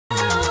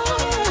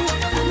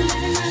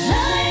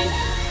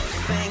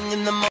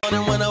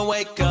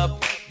wake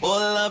up.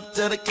 Pull up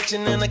to the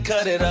kitchen and I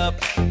cut it up.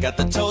 Got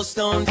the toast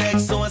on deck,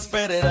 so I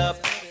spread it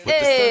up.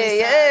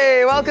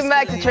 Hey, welcome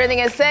back to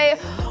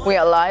TrendingSA. We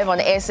are live on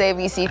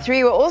SABC3.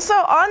 We're also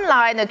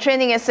online at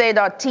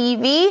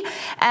TrendingSA.tv.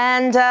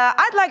 And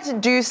I'd like to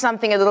do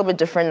something a little bit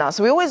different now.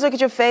 So we always look at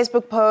your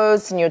Facebook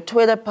posts and your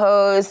Twitter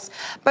posts.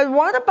 But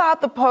what about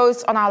the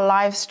posts on our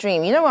live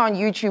stream? You know, we're on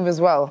YouTube as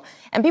well.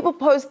 And people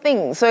post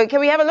things. So can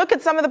we have a look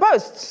at some of the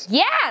posts?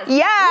 Yes.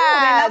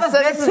 Yeah. So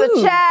this is the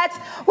chat.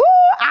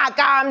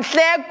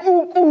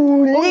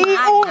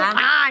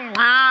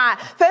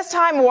 First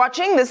time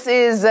watching. This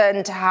is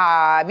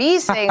Ntabi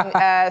saying,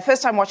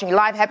 first time watching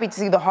live. Happy to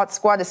see the hot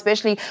squad,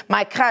 especially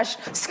my crush,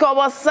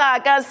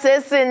 Skobosaka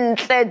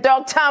Sesintle,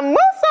 Dr. Musa.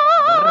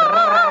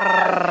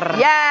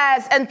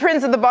 Yes. And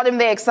Prince at the bottom,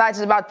 they're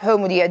excited about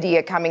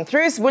Pomudia coming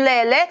through.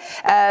 Sbulele,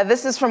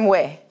 this is from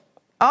where?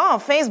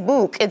 Oh,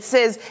 Facebook. It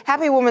says,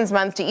 Happy Women's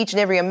Month to each and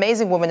every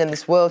amazing woman in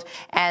this world.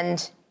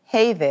 And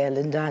hey there,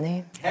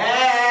 Lindani.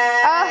 Hey!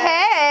 Oh,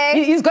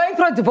 hey! He's going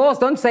through a divorce.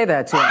 Don't say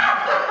that to him.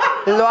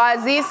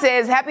 Loazi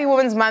says, Happy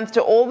Women's Month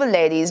to all the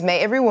ladies.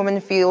 May every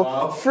woman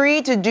feel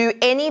free to do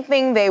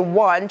anything they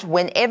want,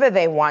 whenever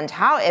they want,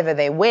 however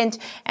they want,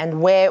 and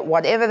wear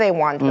whatever they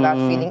want without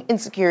feeling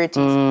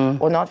insecurities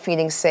or not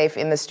feeling safe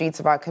in the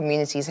streets of our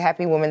communities.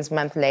 Happy Women's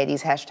Month,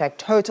 ladies. Hashtag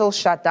total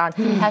shutdown.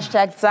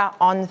 Hashtag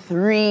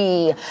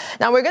on3.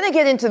 Now, we're going to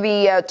get into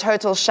the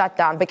total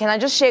shutdown, but can I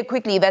just share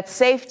quickly that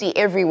safety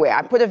everywhere?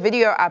 I put a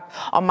video up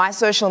on my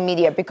social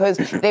media because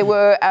there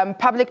were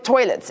public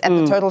toilets at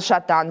the total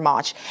shutdown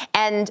march.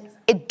 And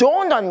it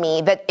dawned on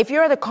me that if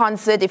you're at a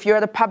concert, if you're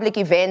at a public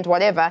event,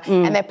 whatever,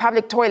 and they're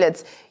public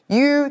toilets,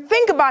 you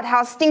think about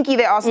how stinky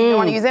they are, so you don't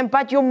want to use them,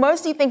 but you're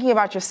mostly thinking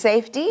about your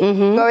safety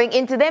going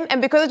into them.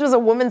 And because it was a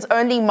women's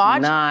only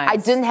march, I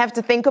didn't have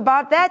to think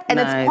about that. And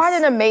it's quite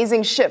an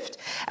amazing shift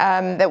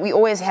that we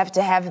always have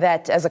to have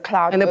that as a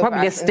cloud. And they're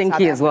probably just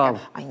stinky as well.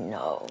 I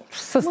know.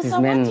 Sisters,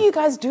 What do you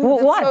guys do?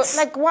 What?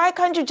 So, like, why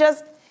can't you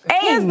just...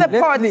 Here's the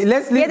part.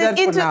 Let's leave that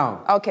for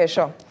now. Okay,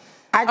 sure.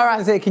 I just want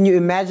to say, can you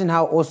imagine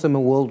how awesome a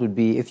world would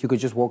be if you could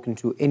just walk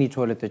into any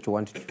toilet that you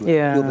wanted to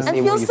feel the same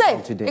and feel way you safe.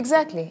 feel today?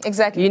 Exactly.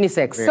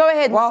 Unisex. Go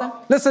ahead, Well,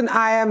 Musa. listen,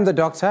 I am the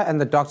doctor,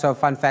 and the doctor of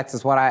fun facts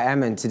is what I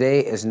am, and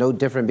today is no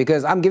different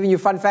because I'm giving you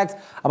fun facts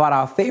about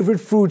our favorite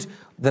fruit,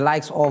 the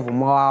likes of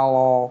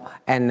Moao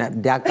and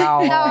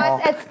Dakao. No,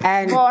 it's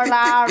and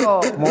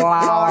Moraro.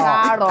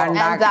 and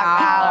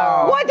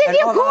Dakao. What did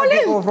you call it?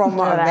 People from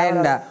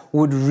Venda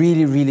would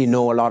really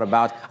know a lot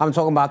about. I'm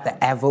talking about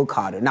the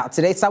avocado. Now,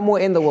 today,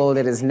 somewhere in the world,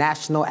 it is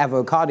National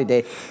Avocado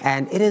Day,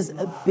 and it is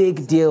a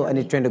big deal, and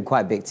it trended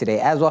quite big today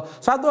as well.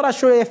 So I thought I'd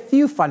show you a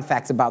few fun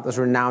facts about this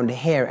renowned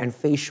hair and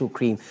facial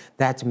cream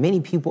that many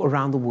people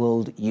around the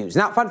world use.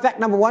 Now, fun fact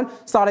number one,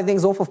 starting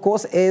things off, of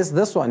course, is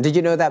this one. Did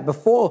you know that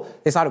before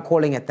they started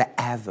calling it the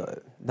Avo,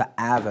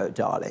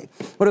 darling,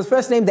 it was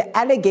first named the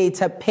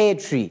alligator pear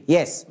tree.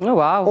 Yes. Oh,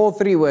 wow. All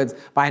three words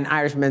by an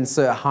Irishman,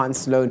 Sir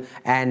Hans Sloane,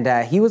 and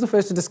he was the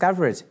first to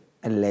discover it,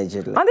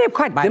 allegedly. Aren't they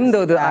quite dim,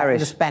 though, the Irish?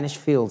 The Spanish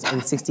fields in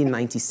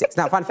 1696.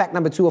 Now, fun fact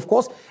number two, of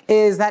course,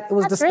 is that it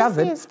was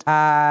discovered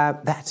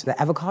that the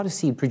avocado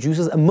seed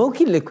produces a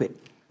milky liquid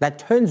that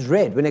turns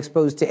red when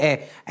exposed to air.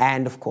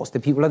 And, of course,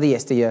 the people of the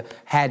yesteryear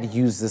had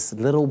used this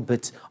little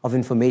bit of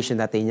information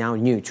that they now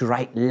knew to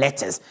write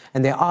letters.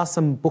 And there are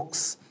some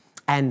books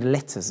and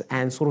letters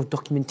and sort of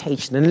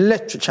documentation and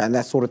literature and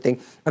that sort of thing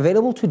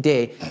available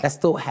today that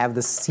still have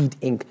the seed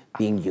ink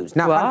being used.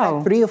 Now, fun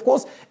fact three, of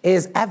course,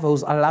 is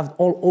avos are loved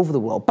all over the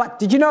world. But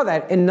did you know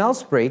that in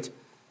Nelspruit,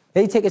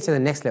 they take it to the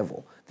next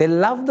level? They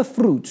love the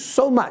fruit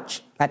so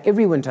much that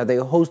every winter they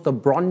host the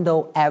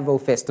Brondel Avo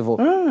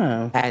Festival.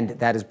 And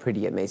that is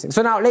pretty amazing.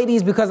 So now,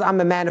 ladies, because I'm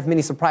a man of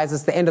many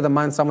surprises, it's the end of the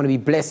month, so I'm going to be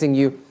blessing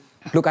you.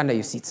 Look under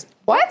your seats.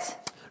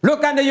 What?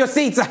 Look under your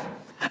seats. I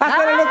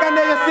said look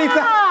under your seats.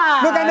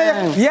 Look under your...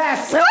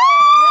 Yes.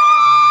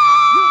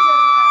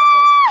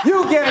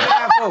 You get an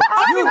apple.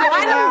 You get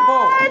an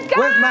apple.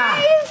 With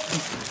mine.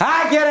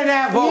 I get an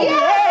apple.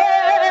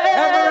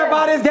 Yeah.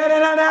 Everybody's getting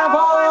an apple.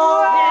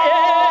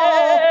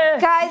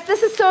 Guys,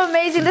 this is so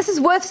amazing. This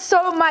is worth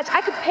so much. I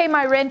could pay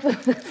my rent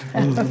with this.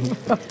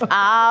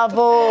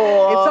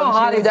 Avo. It's so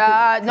hard.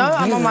 No,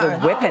 I'm on my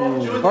weapon.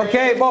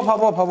 Okay,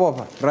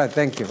 bopa. Right,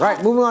 thank you. Right,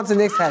 moving on to the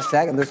next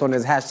hashtag, and this one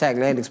is hashtag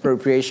land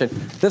expropriation.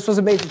 This was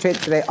a major trend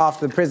today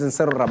after President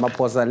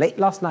Ramaphosa late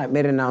last night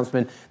made an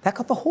announcement that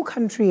got the whole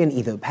country in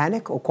either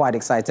panic or quite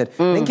excited.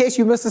 And in case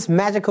you missed this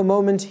magical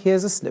moment,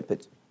 here's a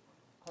snippet.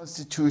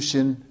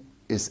 Constitution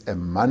is a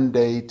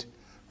mandate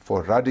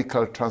for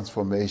radical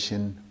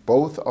transformation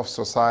both of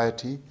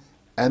society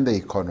and the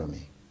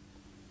economy.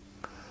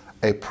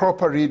 A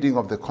proper reading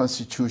of the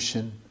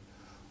Constitution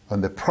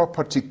on the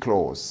property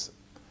clause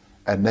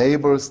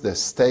enables the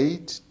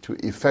state to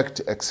effect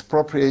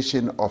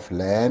expropriation of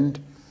land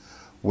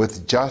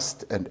with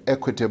just and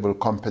equitable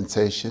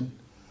compensation,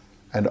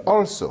 and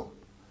also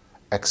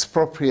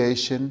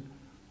expropriation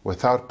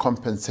without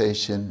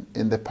compensation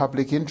in the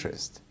public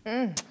interest.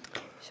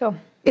 Sure.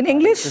 In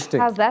English?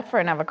 How's that for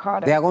an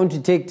avocado? They are going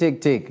to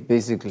take,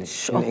 basically,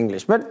 in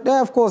English. But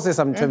of course, there's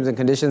some terms and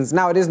conditions.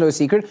 Now, it is no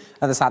secret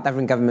that the South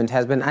African government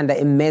has been under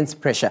immense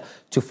pressure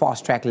to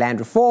fast-track land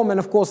reform. And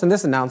of course, in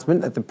this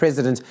announcement, that the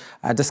president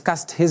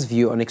discussed his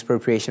view on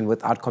expropriation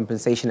without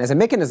compensation as a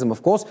mechanism,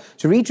 of course,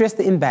 to redress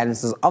the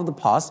imbalances of the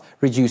past,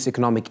 reduce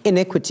economic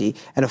inequity,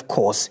 and of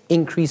course,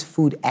 increase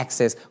food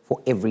access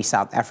for every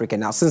South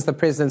African. Now, since the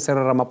President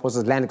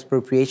Ramaphosa's land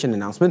expropriation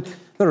announcement,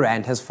 the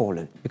rand has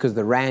fallen because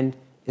the rand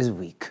is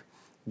weak,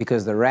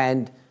 because the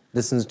rand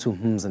listens to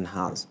hums and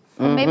ha's.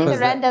 Well, maybe the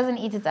rand doesn't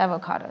eat its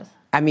avocados.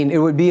 I mean, it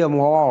would be a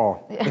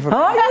moral.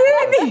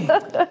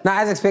 Now,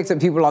 as expected,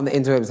 people on the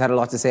interwebs had a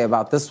lot to say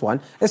about this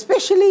one,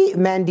 especially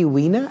Mandy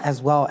Wiener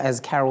as well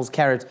as Carol's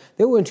Carrot.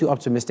 They weren't too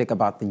optimistic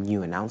about the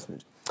new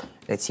announcement.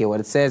 Let's hear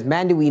what it says.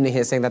 Mandy Wiener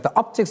here saying that the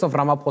optics of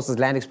Ramaphosa's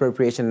land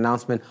expropriation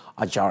announcement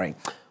are jarring.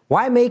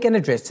 Why make an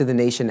address to the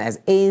nation as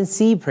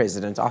ANC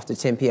president after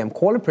 10 p.m.?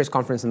 Call a press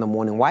conference in the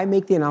morning. Why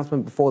make the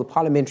announcement before the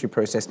parliamentary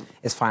process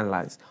is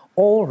finalized?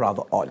 All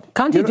rather odd.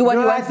 Can't you do what you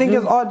want I think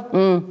is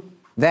odd?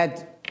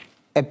 That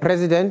a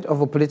president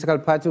of a political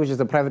party, which is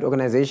a private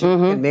organization,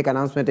 can make an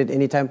announcement at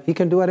any time. He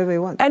can do whatever he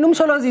wants. And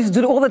Umsholos used to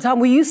do it all the time.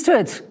 We're used to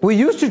it. We're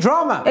used to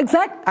drama.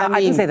 Exactly.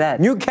 I can say that.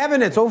 New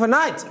cabinets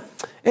overnight.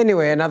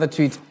 Anyway, another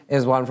tweet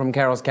is one from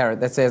Carol's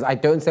Carrot that says, I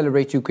don't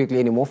celebrate too quickly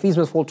anymore. Fees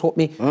must fall taught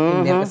me you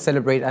never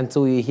celebrate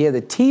until you hear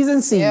the T's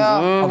and C's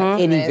of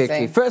any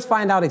victory. First,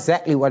 find out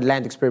exactly what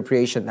land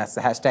expropriation, that's the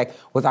hashtag,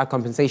 without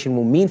compensation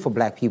will mean for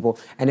black people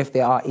and if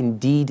there are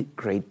indeed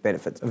great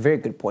benefits. A very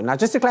good point. Now,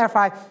 just to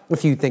clarify a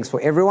few things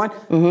for everyone,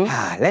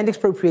 land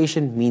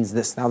expropriation means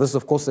this. Now, this is,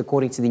 of course,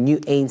 according to the new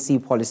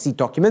ANC policy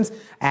documents,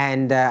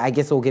 and I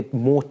guess we'll get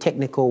more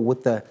technical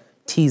with the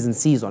T's and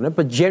C's on it,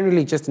 but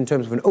generally just in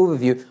terms of an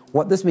overview,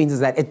 what this means is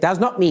that it does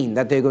not mean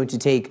that they're going to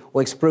take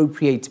or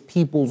expropriate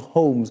people's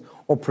homes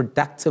or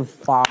productive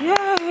farms.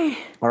 Yay!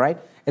 All right?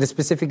 It is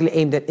specifically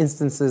aimed at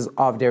instances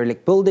of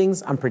derelict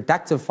buildings,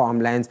 unproductive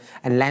farmlands,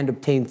 and land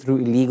obtained through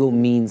illegal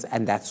means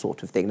and that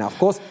sort of thing. Now, of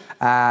course,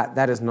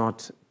 that is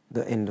not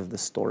the end of the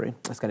story.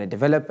 It's going to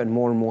develop and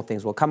more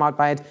things will come out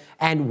by it.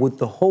 And with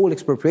the whole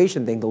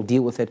expropriation thing, they'll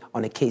deal with it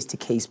on a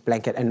case-to-case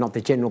blanket and not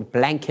the general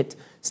blanket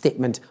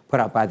statement put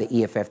out by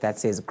the EFF that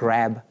says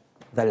grab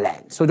the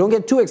land. So don't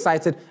get too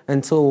excited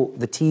until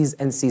the T's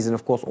and C's and,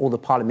 of course, all the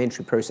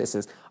parliamentary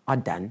processes are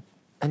done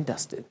and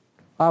dusted.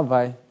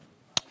 Bye-bye.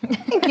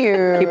 Thank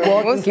you. Keep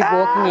walking.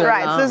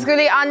 Right, so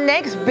Skuli, our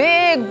next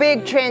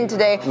big trend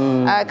today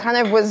kind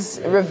of was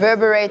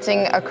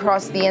reverberating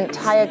across the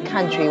entire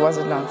country, was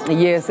it not?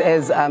 Yes,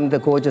 as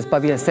the gorgeous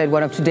Bobby has said,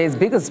 one of today's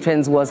biggest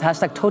trends was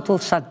hashtag total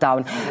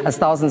shutdown, as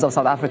thousands of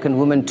South African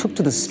women took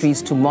to the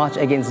streets to march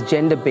against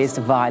gender-based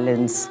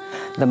violence.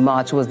 The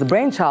march was the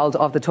brainchild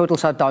of the total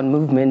shutdown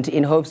movement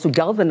in hopes to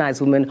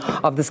galvanize women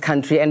of this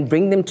country and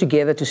bring them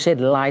together to shed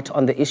light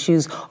on the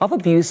issues of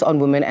abuse on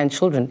women and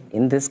children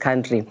in this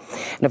country.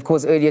 And of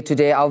course, earlier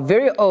today, our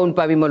very own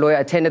Babi Moloya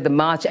attended the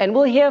march, and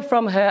we'll hear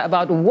from her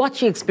about what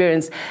she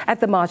experienced at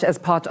the march as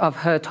part of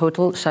her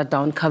total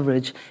shutdown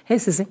coverage. Hey,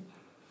 Sissy.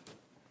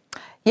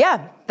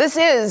 Yeah, this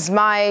is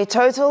my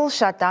total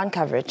shutdown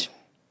coverage.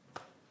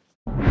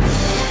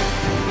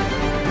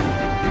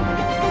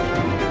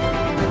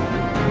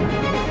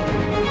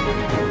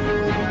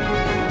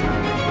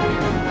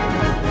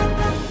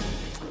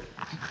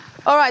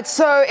 All right,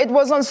 so it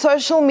was on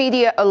social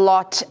media a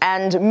lot,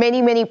 and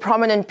many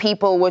prominent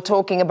people were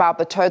talking about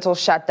the total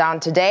shutdown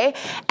today.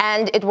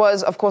 And it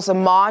was, of course, a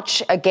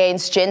march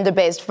against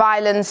gender-based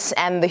violence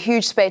and the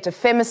huge spate of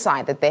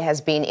femicide that there has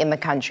been in the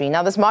country.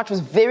 Now, this march was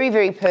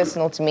very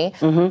personal to me.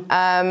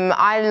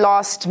 I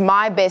lost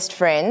my best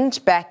friend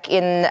back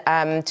in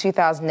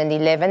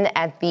 2011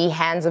 at the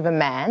hands of a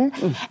man,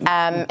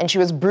 and she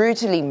was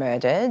brutally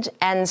murdered.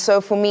 And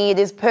so for me, it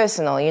is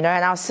personal, you know.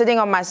 And I was sitting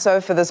on my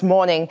sofa this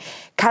morning,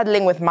 cuddling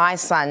with my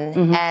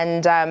son,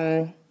 and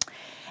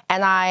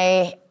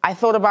I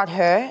thought about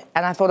her,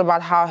 and I thought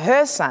about how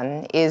her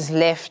son is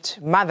left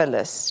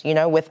motherless, you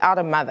know, without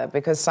a mother,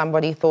 because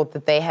somebody thought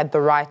that they had the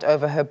right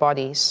over her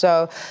body.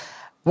 So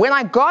when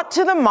I got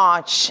to the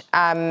march,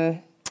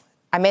 I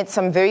met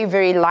some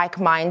very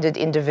like-minded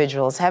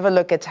individuals. Have a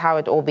look at how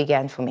it all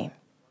began for me.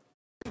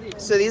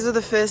 So these are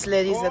the first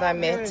ladies that I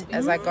met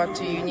as I got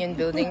to Union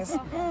Buildings,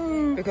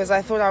 because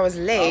I thought I was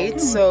late,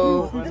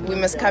 so we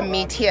must come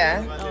meet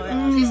here.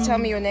 Please tell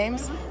me your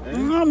names.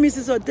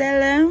 Mrs.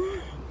 Otele.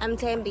 I'm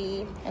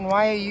Tembi. And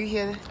why are you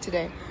here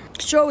today?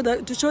 To show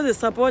the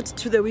support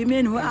to the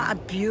women who are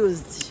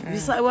abused.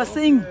 I was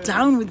saying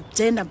down with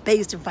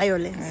gender-based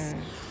violence.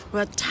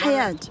 We're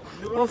tired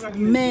of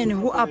men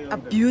who are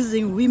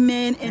abusing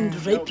women and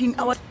raping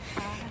our...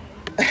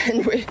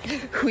 And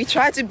we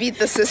try to beat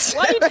the system.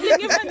 Why are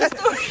you telling me the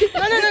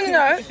story?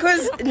 No,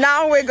 because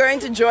now we're going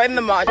to join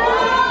the march.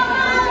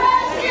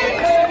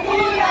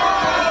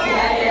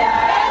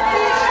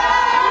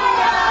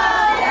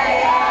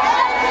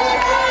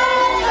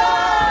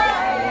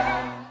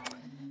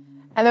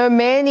 And there were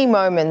many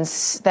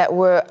moments that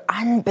were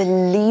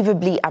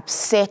unbelievably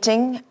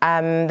upsetting.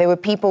 There were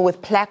people with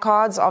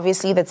placards,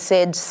 obviously, that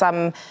said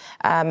some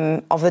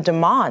of the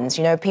demands,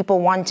 you know,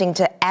 people wanting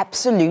to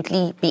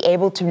absolutely be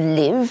able to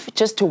live,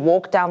 just to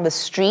walk down the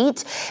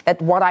street, that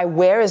what I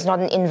wear is not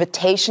an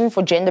invitation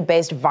for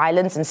gender-based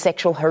violence and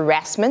sexual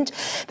harassment.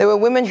 There were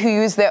women who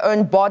used their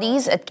own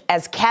bodies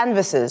as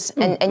canvases.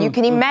 And you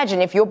can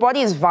imagine, if your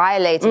body is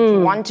violated, you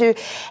want to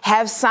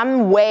have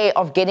some way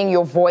of getting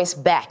your voice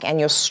back and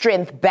your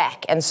strength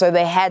back. And so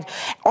they had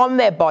on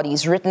their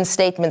bodies written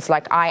statements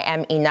like, I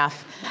am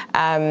enough.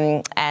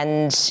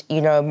 And,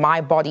 you know, my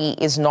body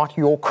is not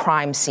your crime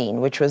scene,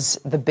 which was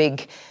the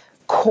big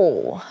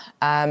call.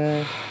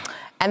 And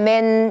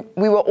then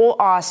we were all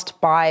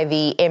asked by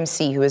the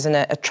MC, who was in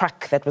a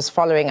truck that was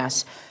following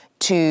us,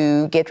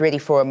 to get ready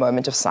for a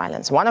moment of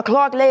silence. 1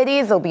 o'clock,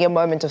 ladies, there'll be a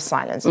moment of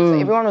silence. So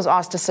everyone was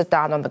asked to sit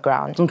down on the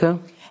ground. Okay.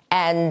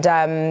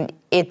 And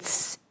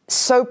it's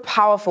so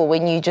powerful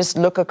when you just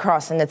look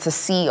across and it's a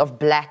sea of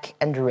black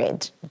and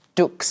red,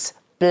 dukes,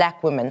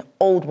 black women,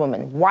 old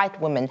women, white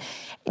women,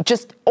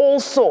 just all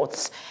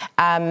sorts.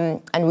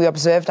 And we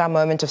observed our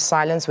moment of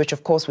silence, which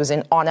of course was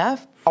in honor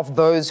of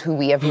those who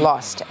we have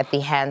lost at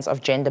the hands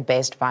of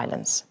gender-based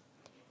violence.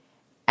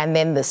 And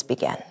then this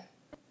began.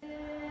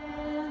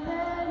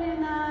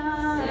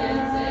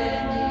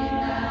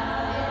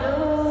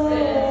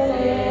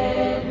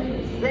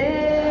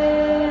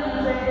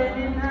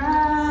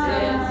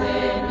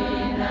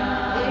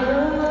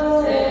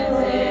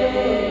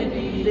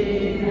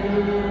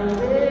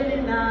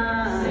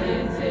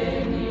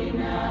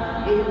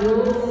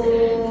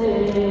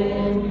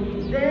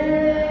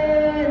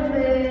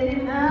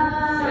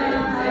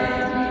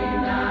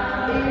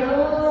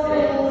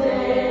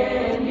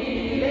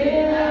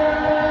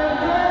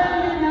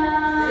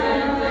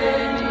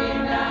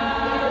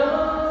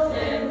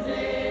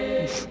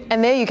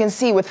 And there you can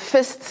see, with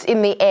fists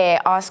in the air,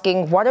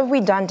 asking, what have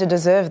we done to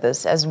deserve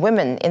this as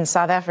women in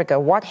South Africa?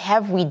 What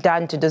have we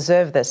done to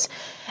deserve this?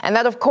 And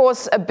that, of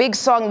course, a big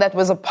song that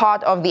was a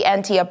part of the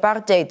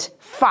anti-apartheid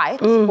fight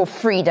for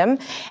freedom.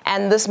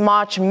 And this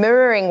march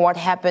mirroring what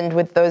happened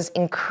with those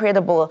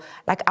incredible,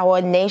 like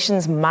our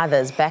nation's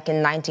mothers back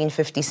in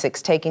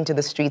 1956, taking to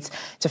the streets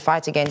to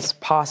fight against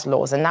past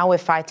laws. And now we're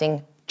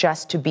fighting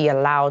just to be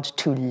allowed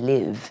to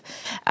live.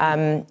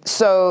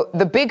 So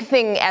the big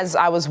thing as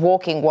I was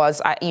walking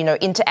was, you know,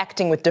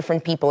 interacting with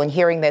different people and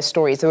hearing their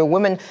stories. There were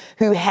women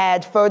who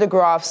had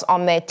photographs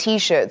on their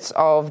T-shirts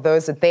of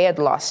those that they had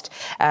lost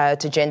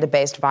to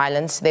gender-based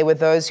violence. There were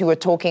those who were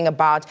talking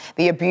about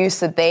the abuse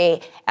that they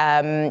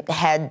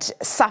had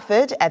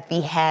suffered at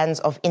the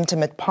hands of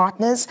intimate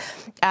partners.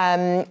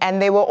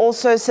 And there were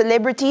also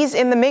celebrities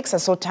in the mix. I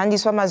saw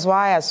Thandiswa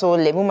Mazwai, I saw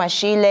Lebu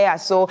Mashile, I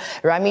saw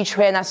Rami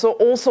Chwen, I saw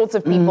all sorts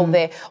of people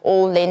there,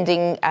 all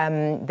lending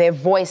their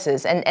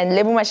voices. And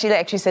Lebu Mashile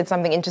actually said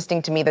something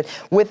interesting to me, that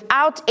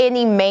without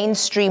any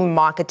mainstream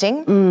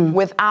marketing,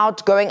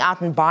 without going out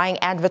and buying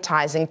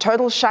advertising,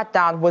 Total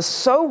Shutdown was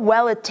so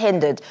well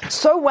attended,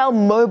 so well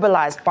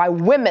mobilized by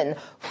women,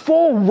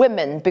 for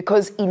women,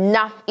 because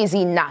enough is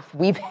enough.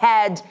 We've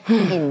had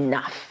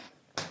enough.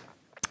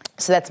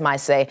 So that's my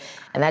say,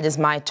 and that is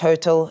my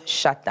Total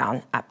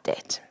Shutdown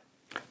update.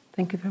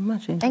 Thank you very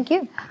much, Angel. Thank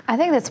you. I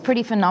think that's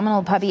pretty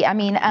phenomenal, Pubby. I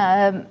mean,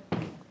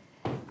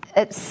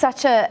 it's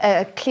such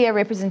a clear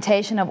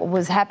representation of what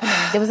was happening.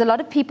 There was a lot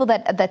of people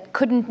that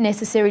couldn't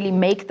necessarily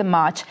make the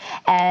march,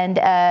 and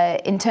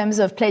in terms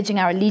of pledging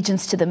our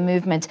allegiance to the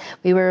movement,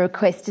 we were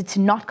requested to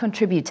not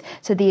contribute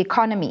to the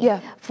economy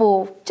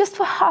for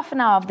half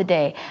an hour of the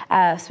day,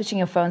 switching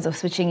your phones or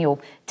switching your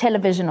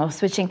television or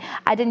switching.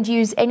 I didn't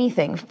use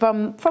anything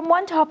from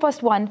 1 to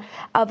 1:30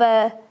 of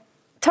a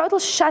total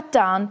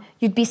shutdown.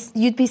 You'd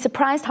be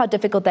surprised how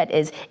difficult that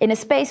is in a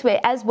space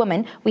where, as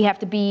women, we have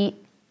to be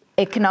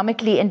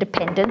economically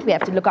independent. We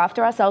have to look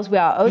after ourselves. We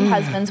are our own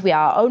husbands. We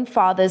are our own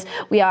fathers.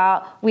 We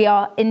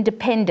are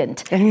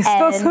independent. And he's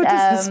still so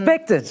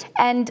disrespected.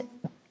 And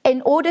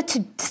in order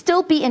to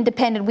still be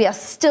independent, we are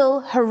still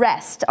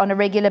harassed on a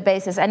regular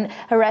basis. And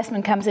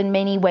harassment comes in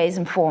many ways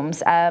and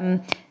forms.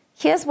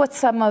 Here's what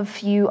some of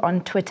you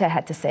on Twitter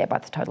had to say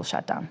about the total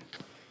shutdown.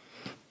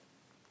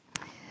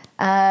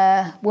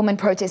 Woman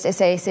Protest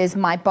SA says,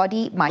 my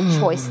body, my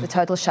choice, the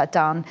total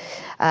shutdown.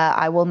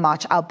 I will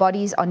march. Our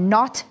bodies are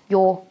not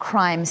your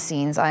crime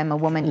scenes. I am a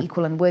woman,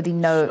 equal and worthy.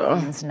 No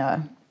means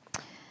no.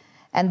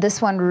 And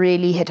this one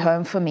really hit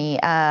home for me.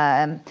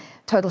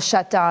 Total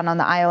shutdown on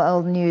the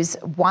ILL News.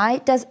 Why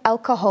does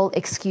alcohol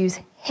excuse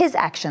his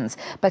actions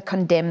but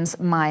condemns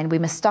mine? We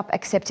must stop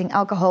accepting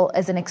alcohol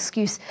as an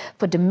excuse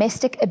for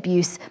domestic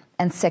abuse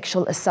and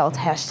sexual assault.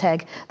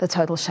 Hashtag the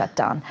total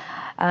shutdown.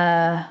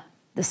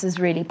 This is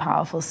really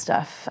powerful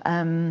stuff.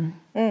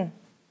 There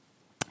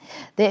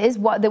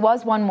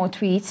was one more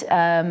tweet,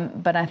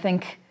 but I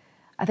think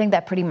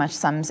that pretty much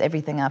sums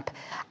everything up.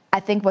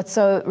 I think what's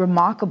so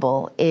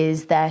remarkable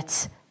is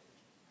that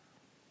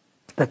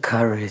the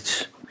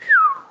courage.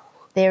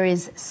 there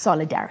is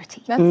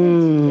solidarity. That's it.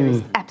 There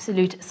is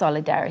absolute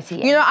solidarity.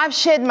 You know, I've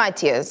shed my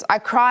tears. I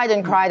cried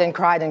and cried and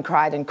cried and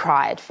cried and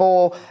cried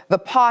for the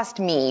past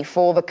me,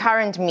 for the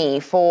current me,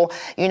 for,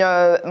 you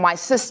know, my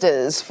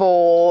sisters,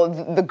 for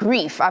the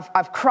grief.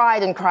 I've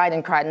cried and cried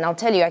and cried. And I'll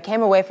tell you, I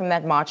came away from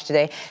that march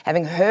today,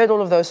 having heard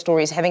all of those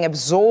stories, having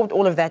absorbed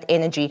all of that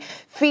energy,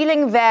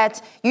 feeling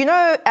that, you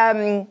know,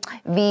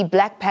 the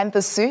Black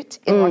Panther suit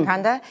in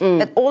Wakanda,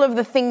 that all of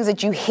the things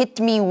that you hit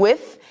me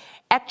with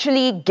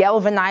actually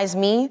galvanize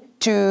me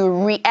to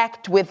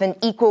react with an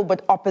equal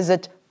but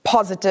opposite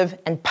positive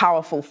and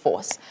powerful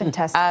force.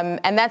 Fantastic.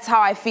 And that's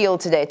how I feel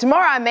today.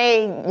 Tomorrow I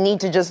may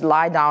need to just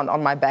lie down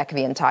on my back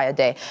the entire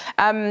day.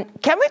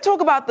 Can we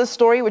talk about this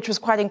story, which was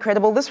quite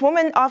incredible? This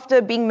woman,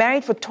 after being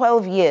married for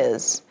 12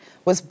 years,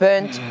 was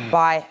burnt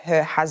by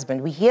her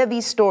husband. We hear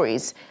these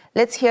stories.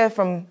 Let's hear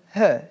from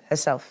her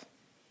herself.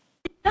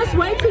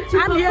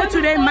 I'm here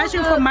today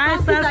marching for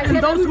myself and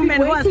those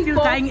women who are still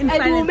dying in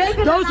silence,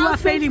 those who are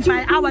failing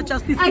by our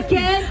justice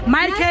system.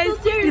 My case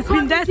has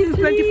been there since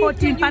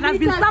 2014, but I've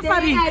been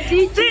suffering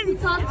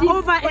since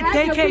over a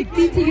decade.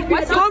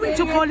 Going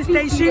to police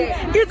station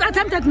is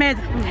attempted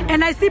murder,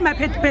 and I see my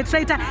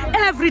perpetrator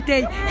every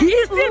day. He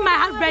is still my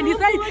husband. He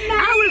said,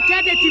 I will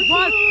get a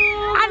divorce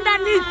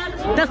underneath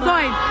the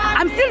soil.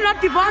 I'm still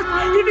not divorced,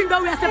 even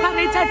though we are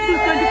separated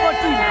since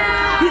 2014.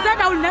 He said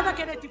I will never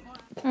get a divorce.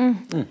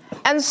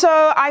 And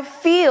so I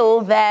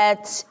feel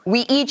that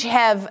we each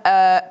have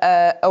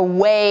a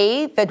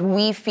way that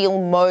we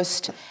feel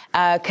most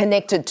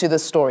connected to the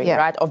story,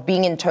 right, of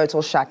being in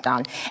total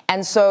shutdown.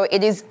 And so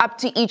it is up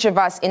to each of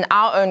us in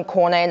our own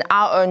corner, in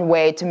our own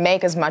way, to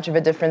make as much of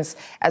a difference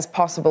as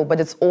possible. But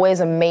it's always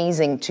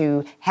amazing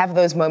to have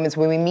those moments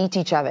where we meet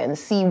each other and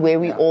see where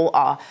we all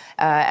are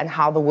and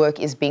how the work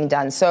is being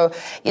done. So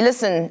you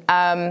listen,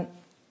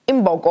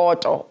 in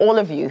Bogoto, all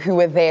of you who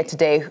were there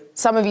today,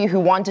 some of you who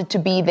wanted to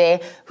be there,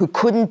 who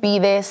couldn't be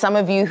there, some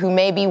of you who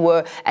maybe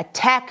were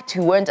attacked,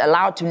 who weren't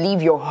allowed to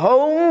leave your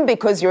home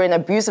because you're in an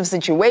abusive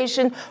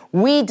situation,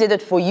 we did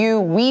it for you,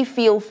 we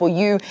feel for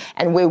you,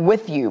 and we're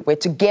with you. We're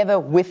together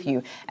with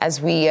you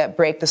as we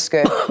break the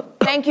skirt.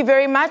 Thank you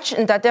very much,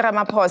 President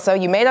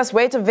Ramaphosa. You made us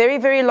wait a very,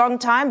 very long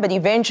time, but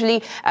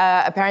eventually,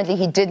 apparently,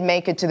 he did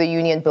make it to the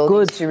Union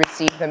building to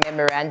receive the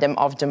memorandum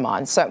of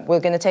demand. So we're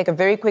going to take a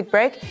very quick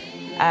break.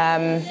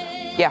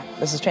 Yeah,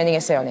 this is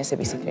TrendingSA on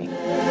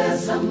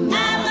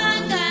SABC3.